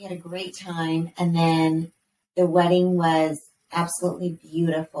 But we had a great time. And then the wedding was absolutely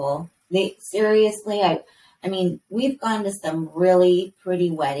beautiful. Seriously, I mean, we've gone to some really pretty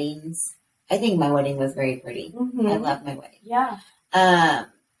weddings. I think my wedding was very pretty. Mm-hmm. I love my wedding. Yeah.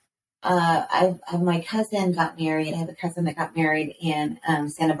 My cousin got married. I have a cousin that got married in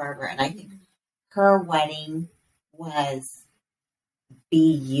Santa Barbara, and I think her wedding was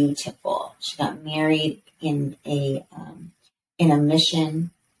beautiful. She got married in a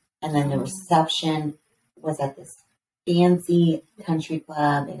mission, and then the reception was at this fancy country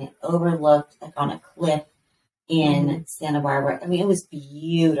club, and it overlooked like on a cliff in Santa Barbara. I mean, it was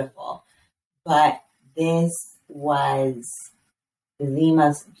beautiful, but this was the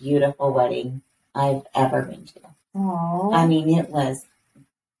most beautiful wedding I've ever been to. Aww. I mean, it was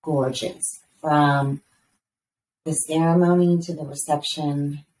gorgeous from the ceremony to the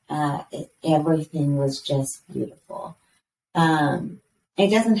reception. Everything was just beautiful. It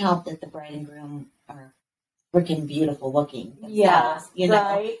doesn't help that the bride and groom are freaking beautiful looking themselves, you know,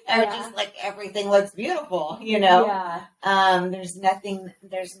 right. or just like everything looks beautiful, you know. Yeah. There's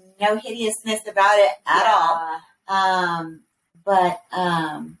no hideousness about it at all. But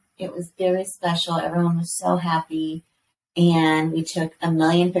it was very special. Everyone was so happy, and we took a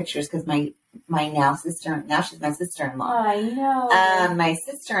million pictures because my now she's my sister-in-law. I know. My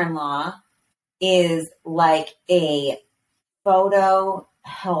sister-in-law is like a photo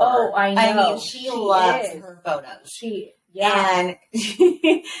whore. Oh, I know. I mean, she loves her photos. And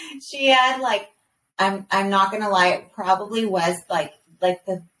she had like, I'm not gonna lie, it probably was like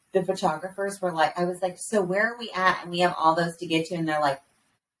the photographers were like, I was like, so where are we at? And we have all those to get to, and they're like,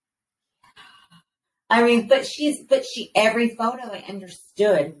 I mean, but every photo I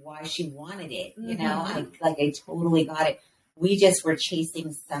understood why she wanted it. You know, I totally got it. We just were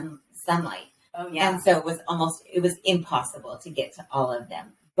chasing some sunlight. Oh yeah. And so it was impossible to get to all of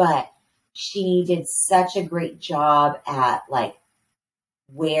them. But she did such a great job at like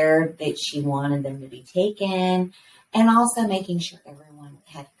where that she wanted them to be taken, and also making sure everyone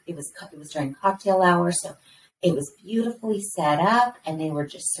had, it was during cocktail hour, so it was beautifully set up, and they were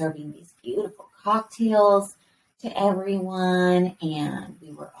just serving these beautiful cocktails to everyone, and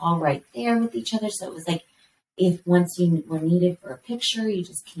we were all right there with each other. So it was like, if once you were needed for a picture, you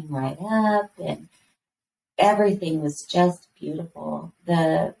just came right up, and everything was just beautiful.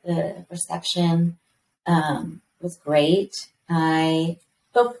 The reception was great. The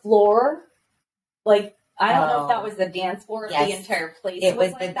floor, like, I don't know if that was the dance floor, if the entire place it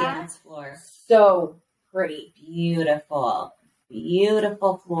was like the that. dance floor. So pretty. Beautiful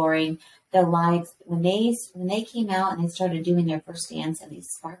flooring. The lights, when they came out and they started doing their first dance, and these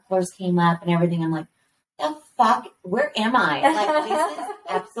sparklers came up and everything, I'm like, the fuck, where am I? Like, this is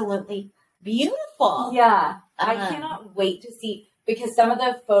absolutely beautiful. Yeah. I cannot wait to see, because some of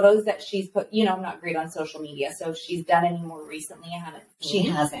the photos that she's put, you know, I'm not great on social media, so if she's done any more recently, I haven't seen. She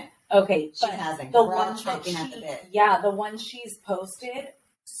hasn't. Okay. She hasn't. The We're all ones that chomping at the bit. Yeah, the ones she's posted,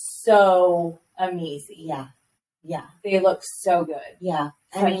 so amazing. Yeah. Yeah. They look so good. Yeah.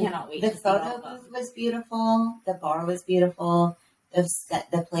 So I cannot wait The to see all photo of them. booth was beautiful. The bar was beautiful.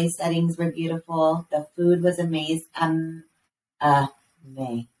 The place settings were beautiful. The food was amazing. Amazing.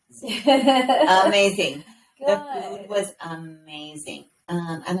 The food was amazing.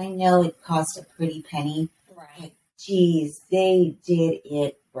 And I know it cost a pretty penny. Right. Geez, they did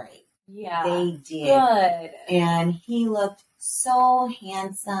it right. Yeah. They did. Good. And he looked so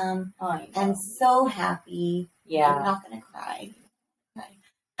handsome I know. and so happy. Yeah. I'm not gonna cry.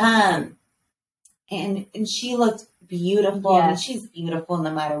 And she looked beautiful. Yes. I mean, she's beautiful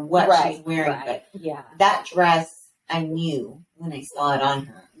no matter what Right, she's wearing. right. But Yeah. that dress, I knew when I saw it on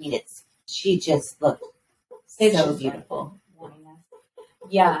her. I mean, she just looked It's so just beautiful.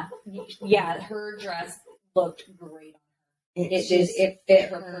 Yeah. Yeah. Her dress looked great. It did. It fit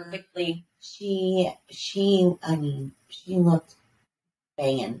her perfectly. She looked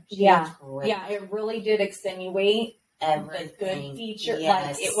banging. She Yeah. looked great. Yeah. It really did extenuate Everything. the good feature.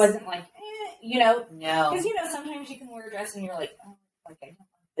 Yes. Like, it wasn't like, No. Because, sometimes you can wear a dress and you're like, oh, like, I don't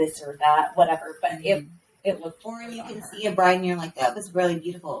like this or that, whatever. But it looked. Or you can her. see a bride and you're like, that was really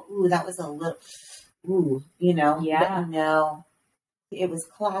beautiful. Ooh, that was a little, Yeah. But no, it was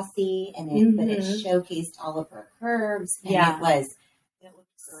classy but it showcased all of her curves. And Yeah. it looked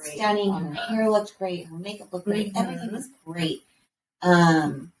Great. stunning. Her hair looked great. Her makeup looked great. Everything was great.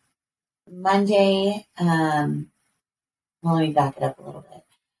 Monday, well, let me back it up a little bit.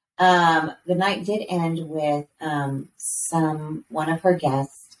 The night did end with one of her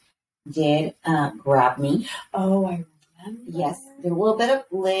guests did grab me. Oh, I remember. Yes, there was a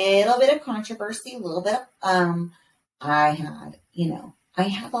little bit of controversy, a little bit of I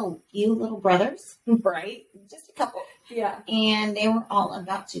have a few little brothers, Right? just a couple. Yeah. And they were all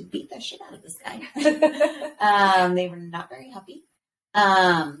about to beat the shit out of this guy. They were not very happy.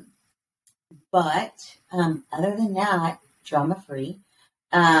 But other than that, drama free.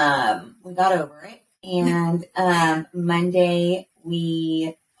 We got over it. And Monday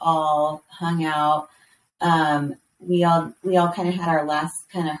we all hung out. We all kind of had our last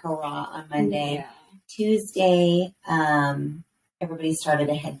kind of hurrah on Monday. Yeah. Tuesday, everybody started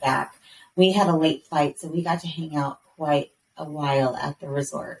to head back. We had a late flight, so we got to hang out quite a while at the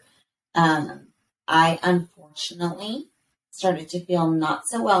resort. I unfortunately started to feel not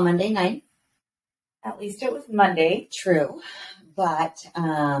so well Monday night. At least it was Monday. True. But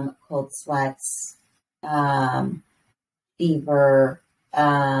cold sweats, fever,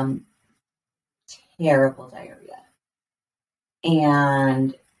 terrible diarrhea.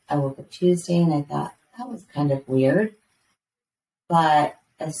 And I woke up Tuesday and I thought, that was kind of weird. But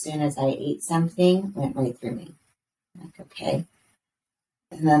as soon as I ate something, it went right through me. I'm like, okay.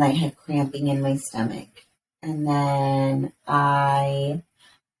 And then I had cramping in my stomach. And then I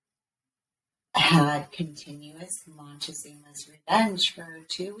had continuous Montezuma's Revenge for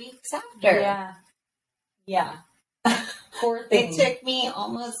 2 weeks after. Yeah. Yeah. Poor thing. It took me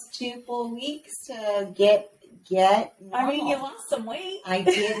almost 2 full weeks to get normal. I mean, you lost some weight. I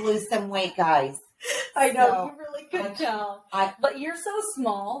did lose some weight, guys. I know, So, you really could tell. I- But you're so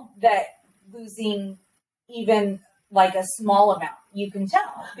small that losing even like a small amount, you can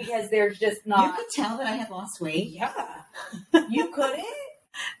tell because there's just not. You could tell that I had lost weight. Yeah. You couldn't?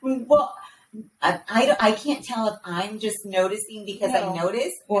 Well, I can't tell if I'm just noticing because I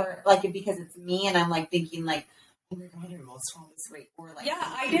notice or like because it's me and I'm like thinking like, oh my God, I lost all this weight. Or like, Yeah,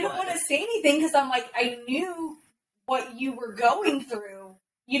 I didn't want to say anything because I'm like, I knew what you were going through.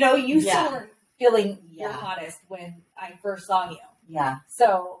 You still weren't feeling your hottest when I first saw you. Yeah.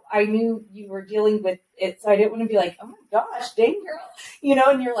 So I knew you were dealing with it. So I didn't want to be like, oh my gosh, dang girl.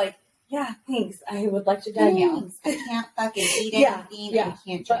 And you're like, yeah, thanks. I would like to die now. I can't fucking eat Yeah, anything. yeah. I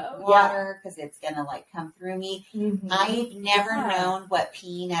can't drink water because it's going to like come through me. Mm-hmm. I've never known what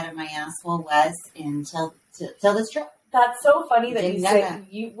peeing out of my asshole was until this trip. That's so funny that Didn't you know said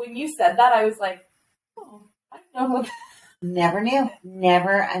that. when you said that, I was like, oh, I don't know. Never knew.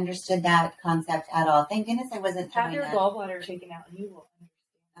 Never understood that concept at all. Thank goodness I wasn't Have doing your that. gallbladder taken out and you will.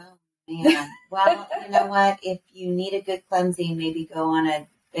 Oh, man. Well, you know what? If you need a good cleansing, maybe go on a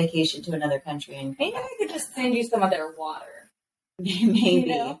vacation to another country and Maybe I could just send you some of their water.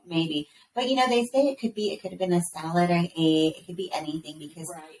 maybe. But they say it could have been a salad I ate. It could be anything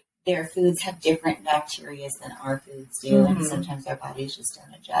because their foods have different bacteria than our foods do, and sometimes our bodies just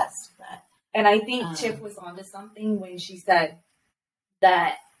don't adjust. But and I think Tiff was onto something when she said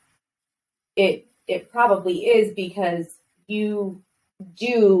that it probably is because you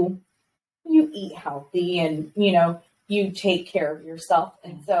eat healthy and you take care of yourself,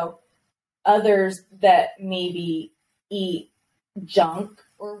 and so others that maybe eat junk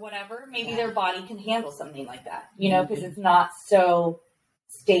or whatever, maybe their body can handle something like that, because it's not so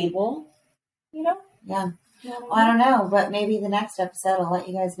stable, Yeah. Well, I don't know, but maybe the next episode I'll let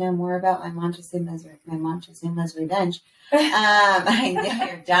you guys know more about my Montezuma's Revenge. I know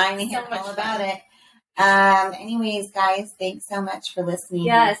you're dying to hear all about it. Anyways, guys, thanks so much for listening.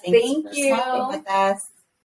 Yes, thanks thank for you. swapping with us.